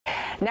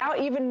Now,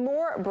 even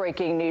more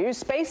breaking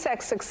news.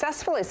 SpaceX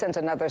successfully sent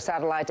another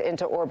satellite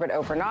into orbit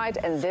overnight,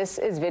 and this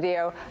is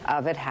video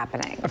of it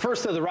happening.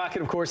 First, though, the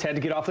rocket, of course, had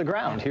to get off the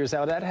ground. Here's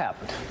how that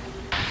happened.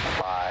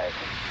 5,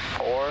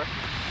 4,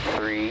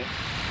 3,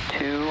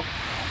 2,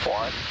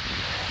 1.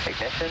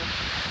 Ignition.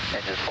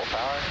 Engines full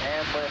power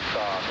and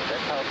liftoff of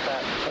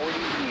Intelsat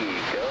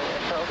 40E. Go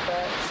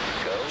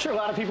Intelsat, go. Sure, a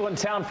lot of people in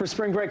town for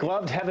spring break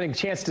loved having a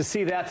chance to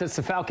see that. That's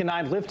the Falcon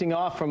 9 lifting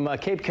off from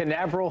Cape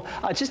Canaveral.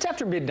 Just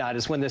after midnight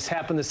is when this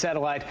happened. The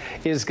satellite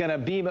is going to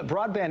beam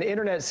broadband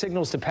internet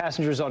signals to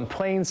passengers on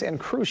planes and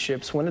cruise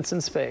ships when it's in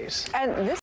space. And this